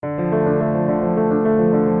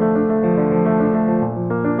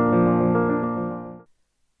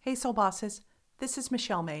Hey Soul Bosses, this is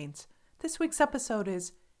Michelle Maines. This week's episode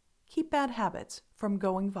is Keep Bad Habits from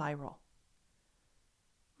Going Viral.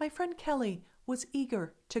 My friend Kelly was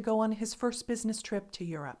eager to go on his first business trip to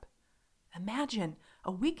Europe. Imagine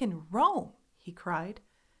a week in Rome, he cried.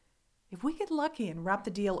 If we get lucky and wrap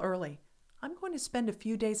the deal early, I'm going to spend a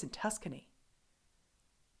few days in Tuscany.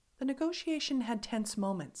 The negotiation had tense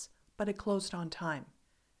moments, but it closed on time.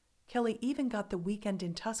 Kelly even got the weekend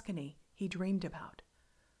in Tuscany he dreamed about.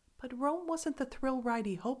 But Rome wasn't the thrill ride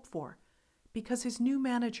he hoped for, because his new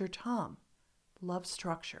manager, Tom, loved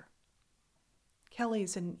structure.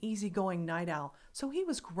 Kelly's an easygoing night owl, so he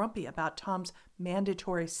was grumpy about Tom's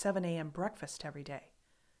mandatory 7 a.m. breakfast every day.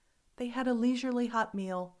 They had a leisurely hot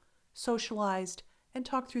meal, socialized, and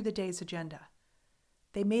talked through the day's agenda.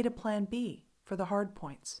 They made a plan B for the hard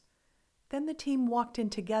points. Then the team walked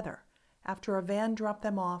in together after a van dropped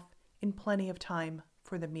them off in plenty of time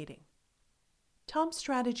for the meeting. Tom's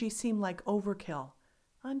strategy seemed like overkill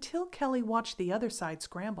until Kelly watched the other side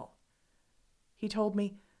scramble. He told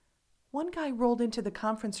me, one guy rolled into the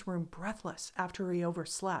conference room breathless after he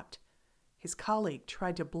overslept. His colleague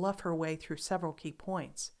tried to bluff her way through several key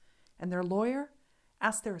points, and their lawyer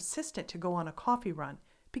asked their assistant to go on a coffee run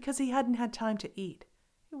because he hadn't had time to eat.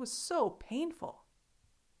 It was so painful.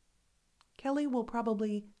 Kelly will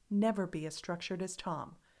probably never be as structured as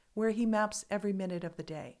Tom, where he maps every minute of the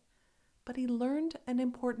day. But he learned an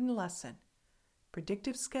important lesson.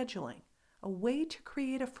 Predictive scheduling, a way to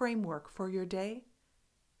create a framework for your day,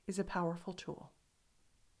 is a powerful tool.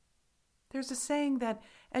 There's a saying that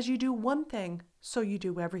as you do one thing, so you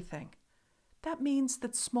do everything. That means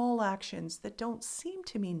that small actions that don't seem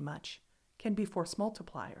to mean much can be force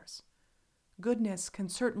multipliers. Goodness can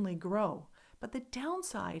certainly grow, but the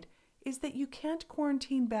downside is that you can't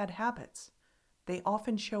quarantine bad habits. They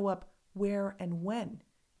often show up where and when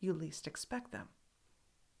you least expect them.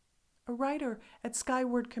 A writer at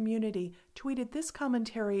Skyward Community tweeted this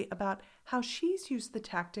commentary about how she's used the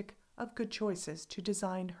tactic of good choices to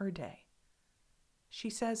design her day. She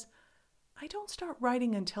says, I don't start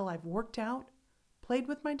writing until I've worked out, played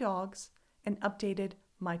with my dogs, and updated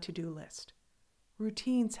my to-do list.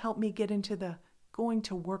 Routines help me get into the going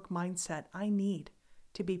to work mindset I need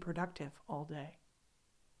to be productive all day.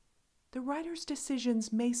 The writer's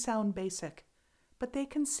decisions may sound basic, but they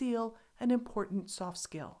conceal an important soft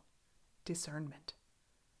skill, discernment.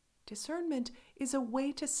 Discernment is a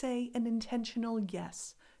way to say an intentional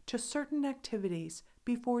yes to certain activities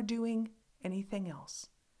before doing anything else.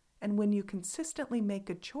 And when you consistently make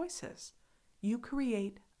good choices, you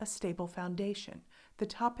create a stable foundation, the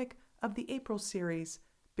topic of the April series,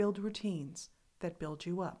 Build Routines That Build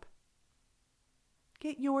You Up.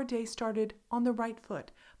 Get your day started on the right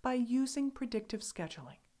foot by using predictive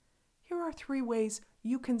scheduling. Here are 3 ways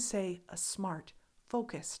you can say a smart,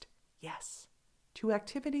 focused yes to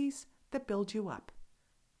activities that build you up.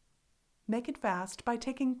 Make it fast by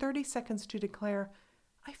taking 30 seconds to declare,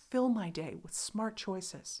 I fill my day with smart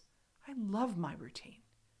choices. I love my routine.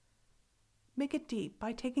 Make it deep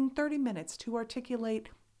by taking 30 minutes to articulate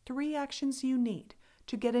 3 actions you need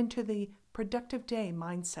to get into the productive day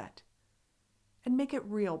mindset. And make it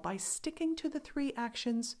real by sticking to the 3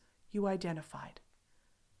 actions you identified.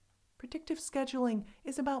 Predictive scheduling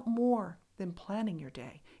is about more than planning your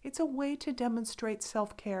day. It's a way to demonstrate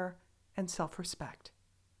self-care and self-respect.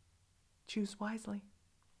 Choose wisely.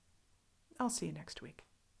 I'll see you next week.